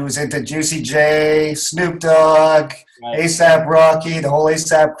son who's into Juicy J, Snoop Dogg, A$AP Rocky, the whole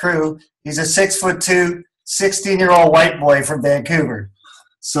A$AP crew. He's a 6'2", 16-year-old white boy from Vancouver.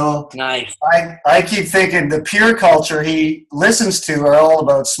 So nice. I keep thinking the pure culture he listens to are all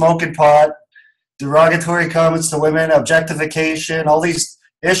about smoking pot, derogatory comments to women, objectification, all these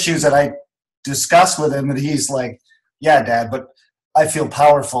issues that I discuss with him, and he's like, yeah, Dad, but I feel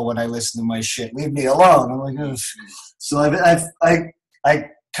powerful when I listen to my shit. Leave me alone. I'm like, ugh. So I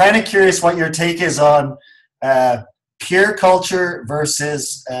kind of curious what your take is on peer culture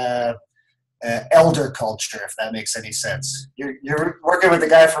versus elder culture, if that makes any sense. You're working with the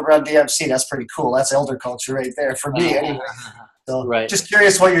guy from Run DMC. That's pretty cool. That's elder culture right there for me, anyway. So just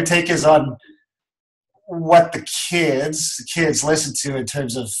curious what your take is on what the kids listen to in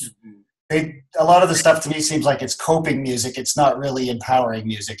terms of a lot of the stuff to me seems like it's coping music. It's not really empowering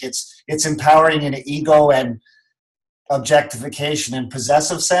music. It's empowering in an ego and objectification and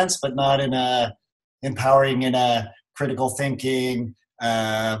possessive sense, but not in a empowering in a critical thinking,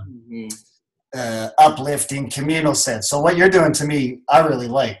 uplifting, communal sense. So what you're doing to me, I really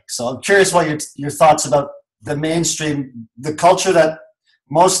like. So I'm curious what your thoughts about the mainstream, the culture that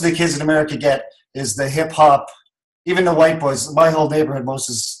most of the kids in America get is the hip hop even the white boys, my whole neighborhood, most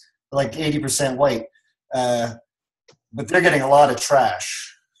is like 80% white. But they're getting a lot of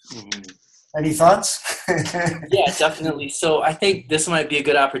trash. Mm-hmm. Any thoughts? Yeah, definitely. So I think this might be a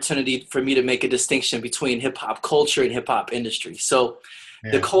good opportunity for me to make a distinction between hip hop culture and hip hop industry. So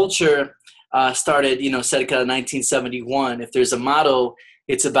the culture started, circa 1971. If there's a motto,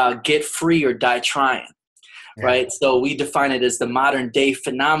 it's about get free or die trying, right? So we define it as the modern day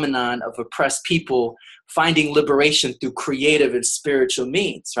phenomenon of oppressed people finding liberation through creative and spiritual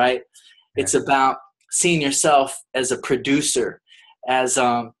means, right? It's about seeing yourself as a producer, as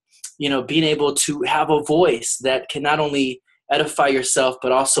being able to have a voice that can not only edify yourself,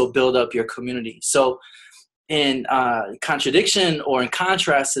 but also build up your community. So in contradiction or in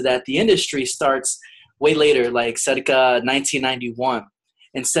contrast to that, the industry starts way later, like circa 1991.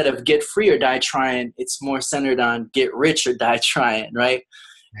 Instead of get free or die trying, it's more centered on get rich or die trying, right?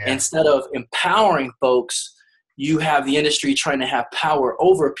 Yeah. Instead of empowering folks, you have the industry trying to have power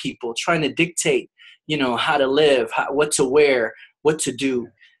over people, trying to dictate, how to live, what to wear, what to do.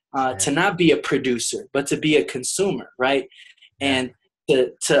 To not be a producer, but to be a consumer, right? And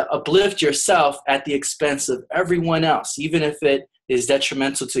to uplift yourself at the expense of everyone else, even if it is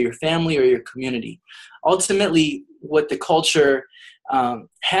detrimental to your family or your community. Ultimately, what the culture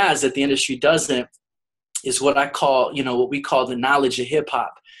has that the industry doesn't is what I call, what we call the knowledge of hip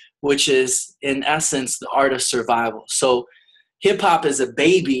hop, which is in essence the art of survival. So hip hop is a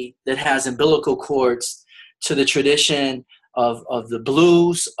baby that has umbilical cords to the tradition of the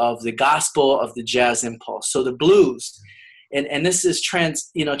blues, of the gospel, of the jazz impulse. So the blues, and this is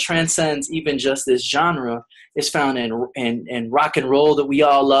transcends even just this genre. It's found in rock and roll that we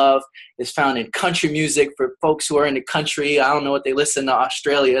all love. It's found in country music for folks who are in the country. I don't know what they listen to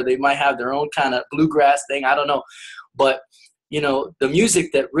Australia. They might have their own kind of bluegrass thing. I don't know. But, the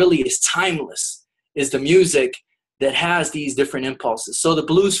music that really is timeless is the music that has these different impulses. So the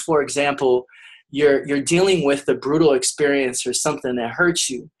blues, for example, you're dealing with a brutal experience or something that hurts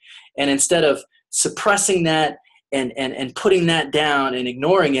you. And instead of suppressing that and putting that down and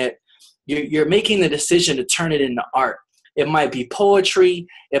ignoring it, you're making the decision to turn it into art. It might be poetry.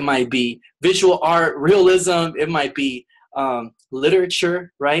 It might be visual art, realism. It might be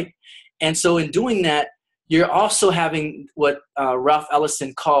literature, right? And so in doing that, you're also having what Ralph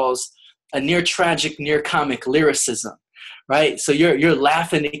Ellison calls a near tragic, near comic lyricism, right? So you're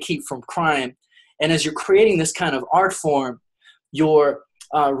laughing to keep from crying. And as you're creating this kind of art form, you're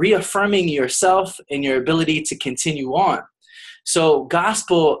reaffirming yourself and your ability to continue on. So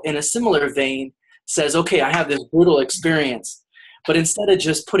gospel, in a similar vein, says, okay, I have this brutal experience, but instead of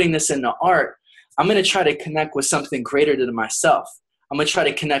just putting this into art, I'm going to try to connect with something greater than myself. I'm going to try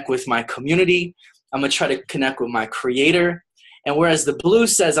to connect with my community. I'm going to try to connect with my creator. And whereas the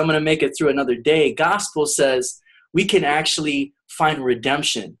blues says, I'm going to make it through another day, gospel says we can actually find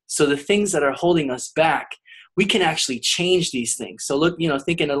redemption. So the things that are holding us back, we can actually change these things. So look,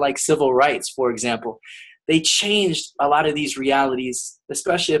 thinking of like civil rights, for example, they changed a lot of these realities,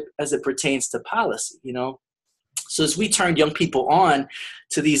 especially as it pertains to policy, So as we turned young people on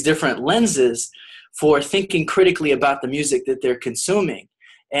to these different lenses for thinking critically about the music that they're consuming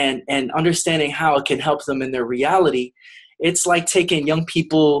and understanding how it can help them in their reality, it's like taking young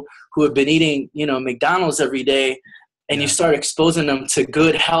people who have been eating, McDonald's every day, and you start exposing them to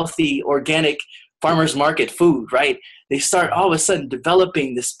good, healthy, organic farmers market food, right? They start all of a sudden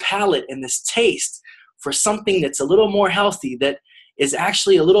developing this palate and this taste for something that's a little more healthy, that is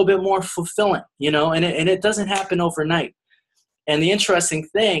actually a little bit more fulfilling, and it doesn't happen overnight. And the interesting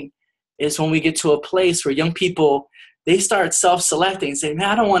thing is when we get to a place where young people, they start self-selecting and say, man,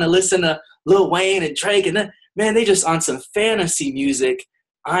 I don't want to listen to Lil Wayne and Drake, and then, man, they just on some fantasy music.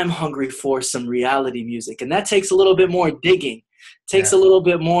 I'm hungry for some reality music. And that takes a little bit more digging, takes a little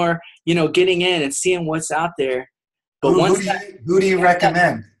bit more, getting in and seeing what's out there. But who do you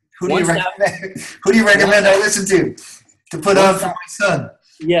recommend? Who do you recommend I listen to put on for my son?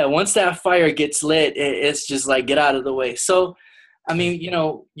 Yeah, once that fire gets lit, it's just like, get out of the way. So, I mean,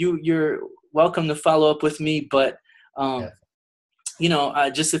 you're welcome to follow up with me, but,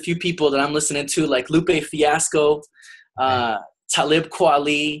 just a few people that I'm listening to, like Lupe Fiasco, Talib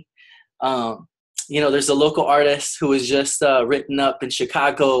Kweli. There's a local artist who was just written up in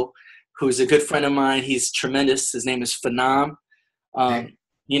Chicago, who's a good friend of mine. He's tremendous. His name is Phenom. And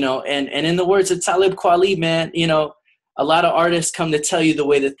in the words of Talib Kweli, man, a lot of artists come to tell you the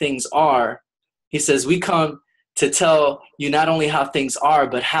way that things are. He says, we come to tell you not only how things are,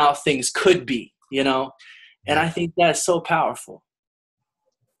 but how things could be, and I think that's so powerful.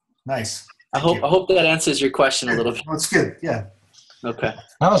 Nice. I hope that answers your question a little bit. That's good. Yeah. Okay.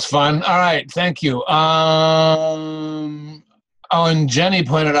 That was fun. All right, thank you. Oh, and Jenny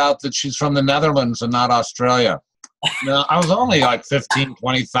pointed out that she's from the Netherlands and not Australia. No, I was only like 15,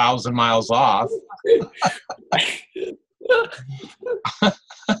 20,000 miles off.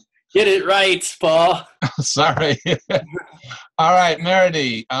 Get it right, Paul. Sorry. All right,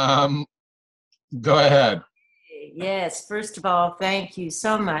 Meredy, go ahead. Yes, first of all, thank you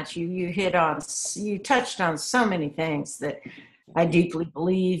so much. You touched on so many things that I deeply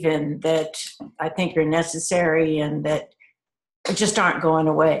believe in, that I think are necessary and that just aren't going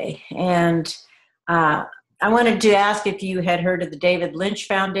away. And I wanted to ask if you had heard of the David Lynch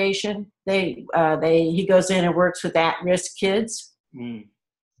Foundation. He goes in and works with at-risk kids. You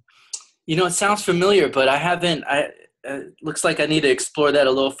know, it sounds familiar, but I haven't. Looks like I need to explore that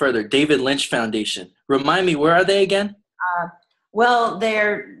a little further. David Lynch Foundation. Remind me, where are they again? Well,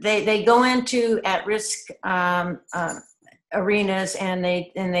 they go into at-risk arenas, and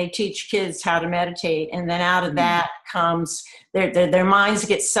they teach kids how to meditate, and then out of that comes their minds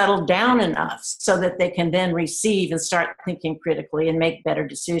get settled down enough so that they can then receive and start thinking critically and make better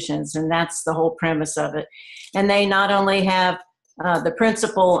decisions. And that's the whole premise of it. And they not only have the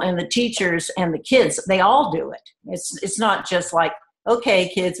principal and the teachers and the kids, they all do it. It's not just like, okay,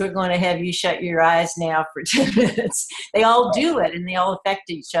 kids, we're going to have you shut your eyes now for 10 minutes. They all do it, and they all affect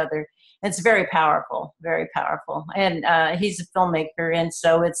each other. It's very powerful, very powerful. And he's a filmmaker, and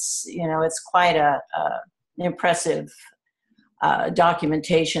so it's quite an impressive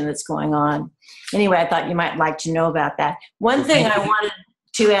documentation that's going on. Anyway, I thought you might like to know about that. One thing I wanted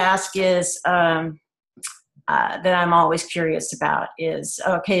to ask is that I'm always curious about is,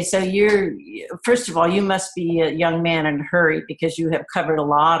 okay, so first of all, you must be a young man in a hurry because you have covered a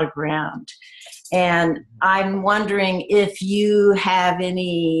lot of ground. And I'm wondering if you have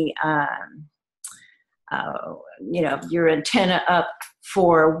any, your antenna up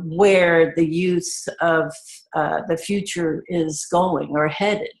for where the youth of the future is going or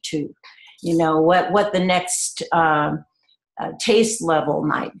headed to, what the next taste level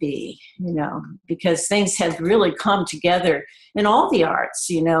might be, because things have really come together in all the arts.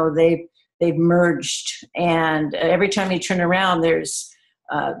 They've merged, and every time you turn around, there's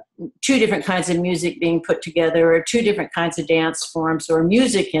two different kinds of music being put together, or two different kinds of dance forms, or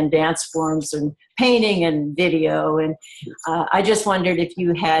music and dance forms, and painting and video. And I just wondered if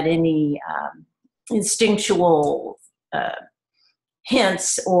you had any instinctual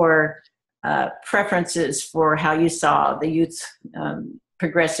hints or preferences for how you saw the youth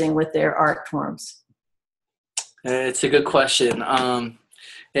progressing with their art forms. It's a good question.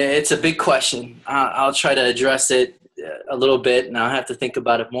 It's a big question. I'll try to address it a little bit, and I'll have to think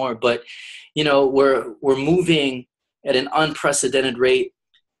about it more. But we're moving at an unprecedented rate,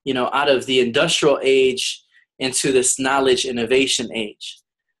 out of the industrial age into this knowledge innovation age.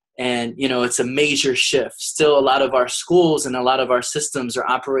 And it's a major shift. Still, a lot of our schools and a lot of our systems are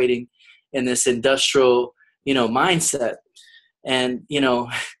operating in this industrial, mindset, and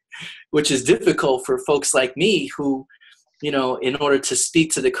which is difficult for folks like me who, in order to speak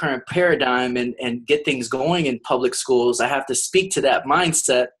to the current paradigm and get things going in public schools, I have to speak to that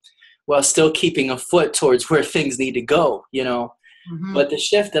mindset while still keeping a foot towards where things need to go, Mm-hmm. But the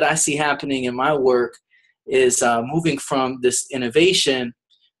shift that I see happening in my work is moving from this innovation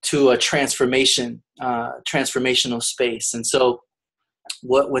to a transformational space. And so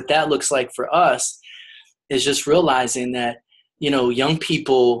what that looks like for us is just realizing that, young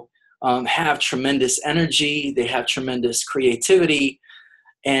people have tremendous energy, they have tremendous creativity,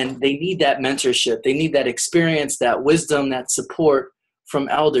 and they need that mentorship. They need that experience, that wisdom, that support from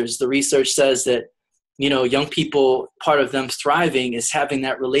elders. The research says that, young people, part of them thriving is having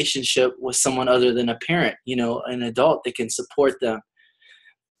that relationship with someone other than a parent, an adult that can support them.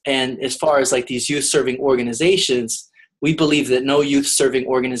 And as far as like these youth serving organizations, we believe that no youth serving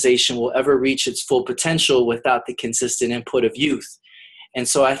organization will ever reach its full potential without the consistent input of youth. And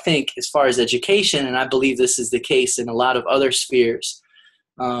so I think as far as education, and I believe this is the case in a lot of other spheres,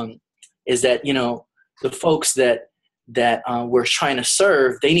 is that, the folks that we're trying to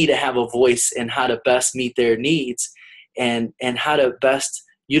serve, they need to have a voice in how to best meet their needs and how to best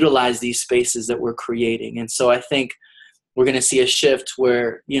utilize these spaces that we're creating. And so I think we're going to see a shift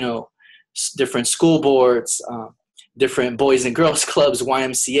where, different school boards, different boys and girls clubs,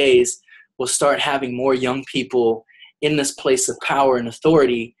 YMCAs will start having more young people in this place of power and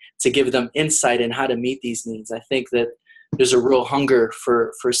authority to give them insight in how to meet these needs. I think that there's a real hunger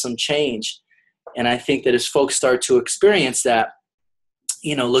for some change. And I think that as folks start to experience that,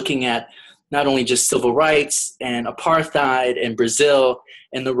 looking at, not only just civil rights and apartheid and Brazil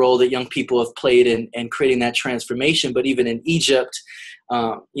and the role that young people have played in creating that transformation, but even in Egypt,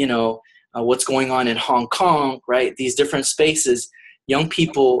 what's going on in Hong Kong, right? These different spaces, young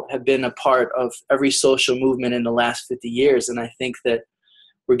people have been a part of every social movement in the last 50 years. And I think that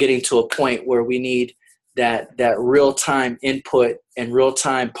we're getting to a point where we need that real-time input and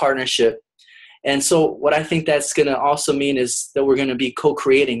real-time partnership. And so what I think that's going to also mean is that we're going to be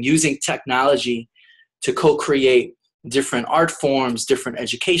co-creating, using technology to co-create different art forms, different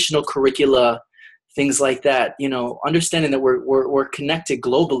educational curricula, things like that. Understanding that we're connected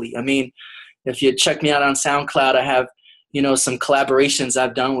globally. I mean, if you check me out on SoundCloud, I have, some collaborations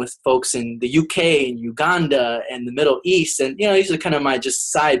I've done with folks in the UK and Uganda and the Middle East. And, these are kind of my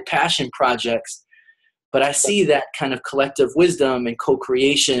just side passion projects. But I see that kind of collective wisdom and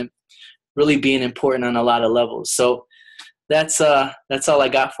co-creation really being important on a lot of levels. So that's all I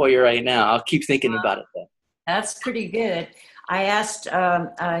got for you right now. I'll keep thinking about it though. That's pretty good. I asked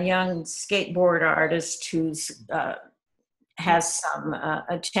a young skateboard artist who's has some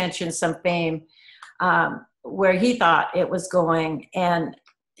attention, some fame, where he thought it was going. And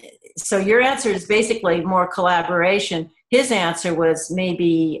so your answer is basically more collaboration. His answer was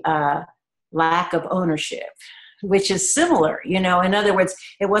maybe lack of ownership, which is similar, In other words,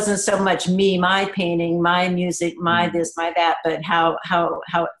 it wasn't so much me, my painting, my music, my this, my that, but how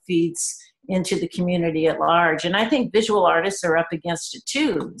it feeds into the community at large. And I think visual artists are up against it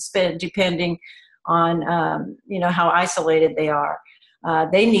too, depending on, how isolated they are.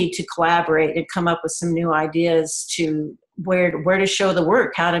 They need to collaborate and come up with some new ideas to where to show the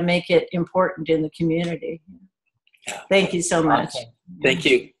work, how to make it important in the community. Thank you so much. Okay. Thank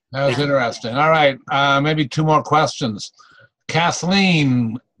you. That was interesting. All right, maybe two more questions.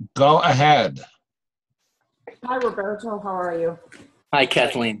 Kathleen, go ahead. Hi, Roberto. How are you? Hi,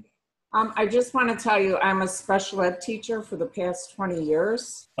 Kathleen. I just want to tell you, I'm a special ed teacher for the past 20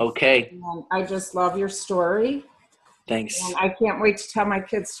 years. Okay. And I just love your story. Thanks. And I can't wait to tell my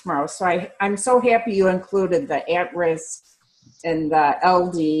kids tomorrow. So I'm so happy you included the at-risk and the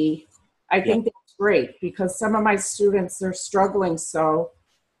LD. I think that's great because some of my students, they're struggling so.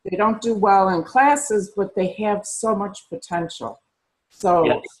 They don't do well in classes, but they have so much potential.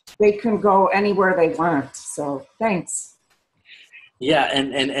 So they can go anywhere they want. So thanks. Yeah,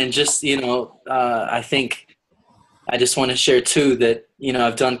 and just, I think I just want to share too that,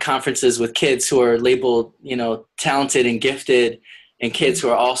 I've done conferences with kids who are labeled, talented and gifted, and kids who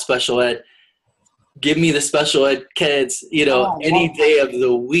are all special ed. Give me the special ed kids, any day of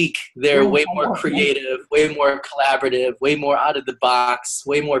the week. They're way more creative, way more collaborative, way more out of the box,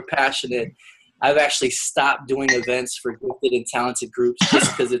 way more passionate. I've actually stopped doing events for gifted and talented groups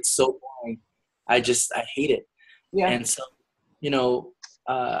just because it's so boring. I hate it. Yeah. And so,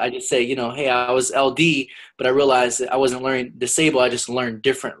 I just say, hey, I was LD, but I realized that I wasn't learning disabled. I just learned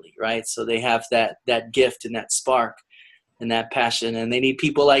differently, right? So they have that gift and that spark and that passion, and they need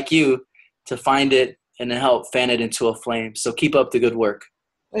people like you to find it and to help fan it into a flame. So keep up the good work.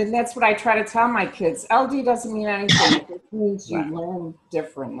 And that's what I try to tell my kids. LD doesn't mean anything. It means you learn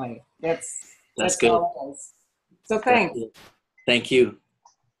differently. That's good. All it is. So thanks. Thank you.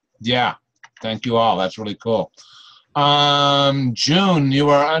 Yeah, thank you all. That's really cool. June, you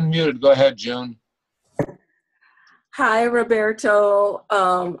are unmuted. Go ahead, June. Hi, Roberto.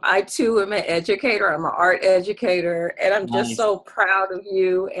 I too am an educator. I'm an art educator, and I'm just so proud of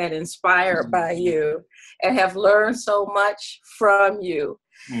you and inspired by you and have learned so much from you.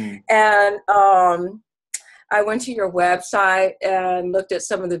 And I went to your website and looked at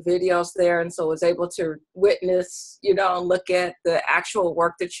some of the videos there, and so was able to witness, and look at the actual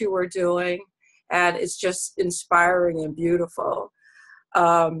work that you were doing. And it's just inspiring and beautiful.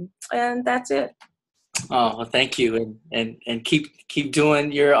 And that's it. Oh, well, thank you. And keep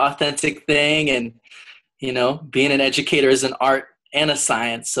doing your authentic thing. And, being an educator is an art and a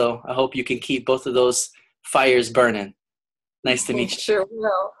science. So I hope you can keep both of those fires burning. Nice to meet you. Sure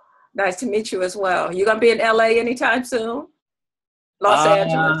will. Nice to meet you as well. You going to be in LA anytime soon? Los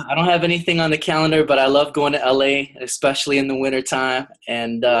Angeles? I don't have anything on the calendar, but I love going to LA, especially in the wintertime.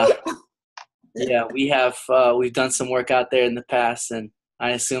 And yeah, we've done some work out there in the past, and I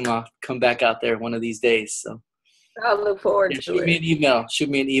assume I'll come back out there one of these days. So I look forward to it. Shoot me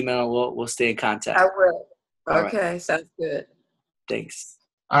an email. We'll stay in contact. I will. Okay, right. Sounds good. Thanks.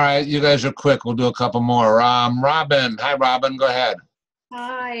 All right, you guys are quick. We'll do a couple more. Robin. Hi, Robin. Go ahead.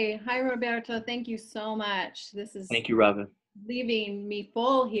 Hi, Roberto. Thank you so much. Thank you, Robin. Leaving me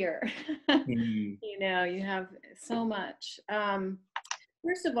full here. You have so much.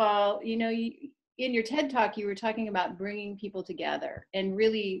 First of all, in your TED Talk, you were talking about bringing people together and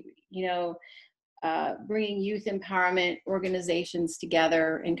really, bringing youth empowerment organizations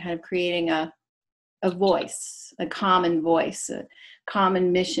together and kind of creating a voice, a common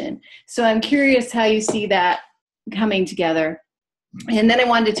mission. So I'm curious how you see that coming together. And then I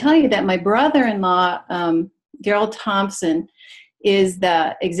wanted to tell you that my brother-in-law, Daryl Thompson, is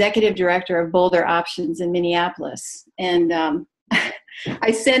the executive director of Boulder Options in Minneapolis. And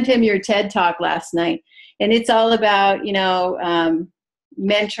I sent him your TED Talk last night, and it's all about,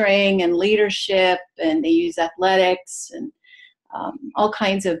 mentoring and leadership, and they use athletics and all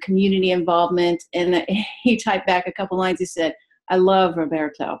kinds of community involvement. And he typed back a couple lines. He said, "I love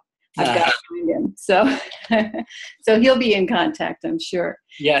Roberto. I've got to find him." So, so he'll be in contact, I'm sure.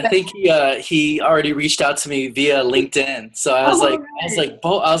 Yeah, I think he already reached out to me via LinkedIn. So I was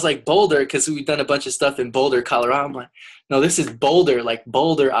like Boulder, because we've done a bunch of stuff in Boulder, Colorado. I'm like, no, this is Boulder, like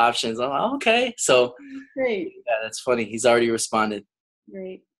Boulder Options. I'm like, okay. So great. Yeah, that's funny. He's already responded.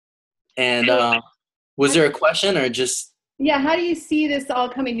 Great. And was there a question or just? Yeah, how do you see this all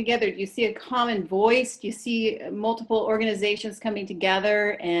coming together? Do you see a common voice? Do you see multiple organizations coming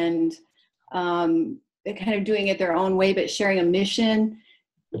together and they're kind of doing it their own way, but sharing a mission?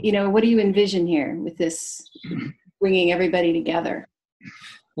 What do you envision here with this, bringing everybody together?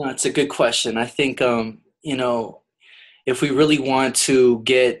 No, it's a good question. I think, if we really want to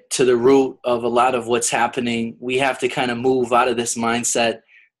get to the root of a lot of what's happening, we have to kind of move out of this mindset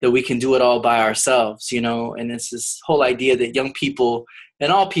that we can do it all by ourselves, and it's this whole idea that young people,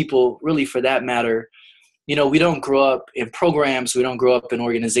 and all people really for that matter, we don't grow up in programs, we don't grow up in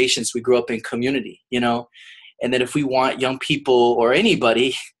organizations, we grow up in community, and that if we want young people or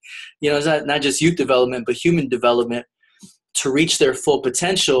anybody, it's not just youth development, but human development, to reach their full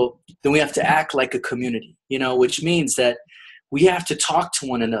potential, then we have to act like a community, which means that we have to talk to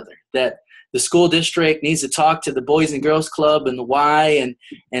one another, that the school district needs to talk to the Boys and Girls Club and the Y,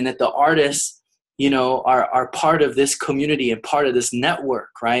 and that the artists, are part of this community and part of this network,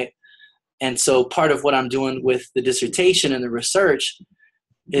 right? And so part of what I'm doing with the dissertation and the research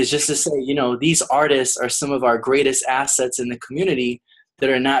is just to say, these artists are some of our greatest assets in the community that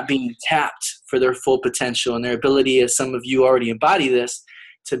are not being tapped for their full potential and their ability, as some of you already embody this,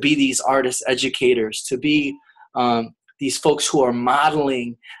 to be these artist educators, to be these folks who are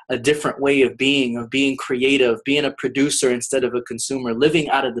modeling a different way of being creative, being a producer instead of a consumer, living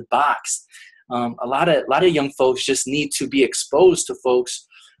out of the box. A lot of young folks just need to be exposed to folks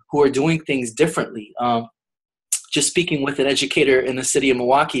who are doing things differently. Just speaking with an educator in the city of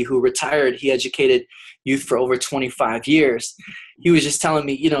Milwaukee who retired, he educated youth for over 25 years. He was just telling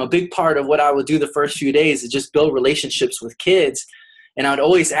me, a big part of what I would do the first few days is just build relationships with kids. And I'd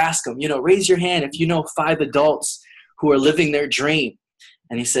always ask them, raise your hand if you know 5 adults who are living their dream.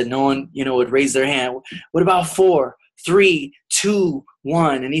 And he said, no one, would raise their hand. What about 4, 3, 2,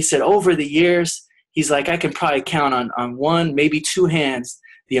 1? And he said, over the years, he's like, I can probably count on 1, maybe 2 hands,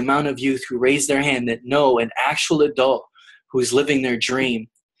 the amount of youth who raise their hand that know an actual adult who's living their dream.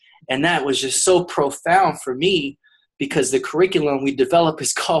 And that was just so profound for me, because the curriculum we develop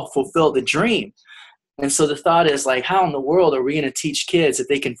is called Fulfill the Dream. And so the thought is like, how in the world are we going to teach kids that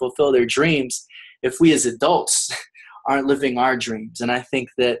they can fulfill their dreams if we as adults aren't living our dreams? And I think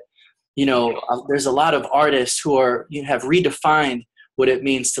that, there's a lot of artists who have redefined what it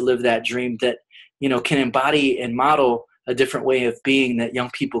means to live that dream, that, can embody and model a different way of being that young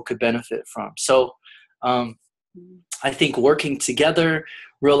people could benefit from. So I think working together,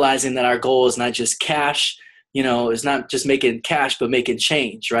 realizing that our goal is not just cash, is not just making cash, but making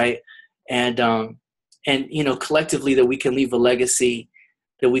change, right? And collectively that we can leave a legacy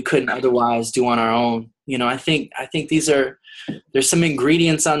that we couldn't otherwise do on our own. I think there's some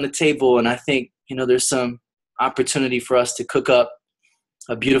ingredients on the table, and I think, there's some opportunity for us to cook up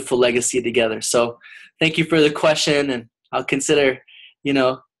a beautiful legacy together. So thank you for the question, and I'll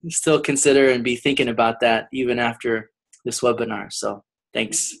still consider and be thinking about that even after this webinar. So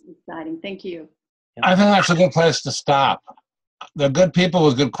thanks. Exciting. Thank you. I think that's a good place to stop. They're good people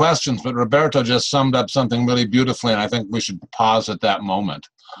with good questions, but Roberto just summed up something really beautifully, and I think we should pause at that moment.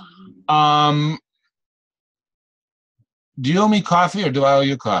 Do you owe me coffee, or do I owe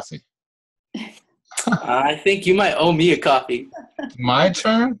you coffee? I think you might owe me a coffee. My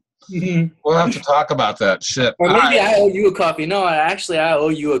turn? Mm-hmm. We'll have to talk about that shit. Or maybe I owe you a coffee. No, I owe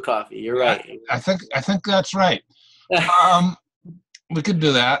you a coffie. You're right. I think that's right. We could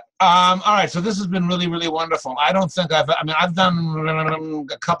do that. All right. So this has been really, really wonderful. I don't think I've done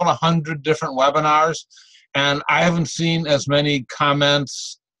a couple of 100 different webinars, and I haven't seen as many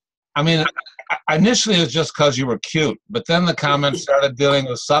comments. Initially it was just because you were cute, but then the comments started dealing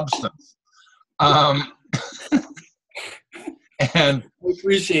with substance. And I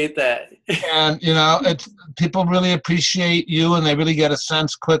appreciate that. And, you know, people really appreciate you, and they really get a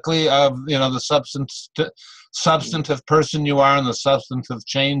sense quickly of, you know, the substantive person you are and the substantive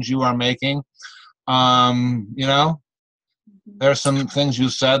change you are making. You know, there's some things you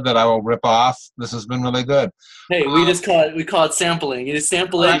said that I will rip off. This has been really good. Hey, we call it sampling. You just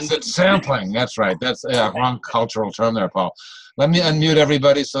sample it. That's it, sampling. That's right. That's a wrong cultural term there, Paul. Let me unmute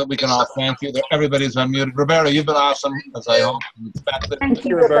everybody so that we can all thank you. Everybody's unmuted. Roberto, you've been awesome, as I hope and expected. Thank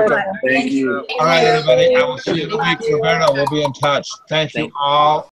you, Roberto. Thank you. All right, everybody. I will see you in a week. Roberto, we'll be in touch. Thank you all.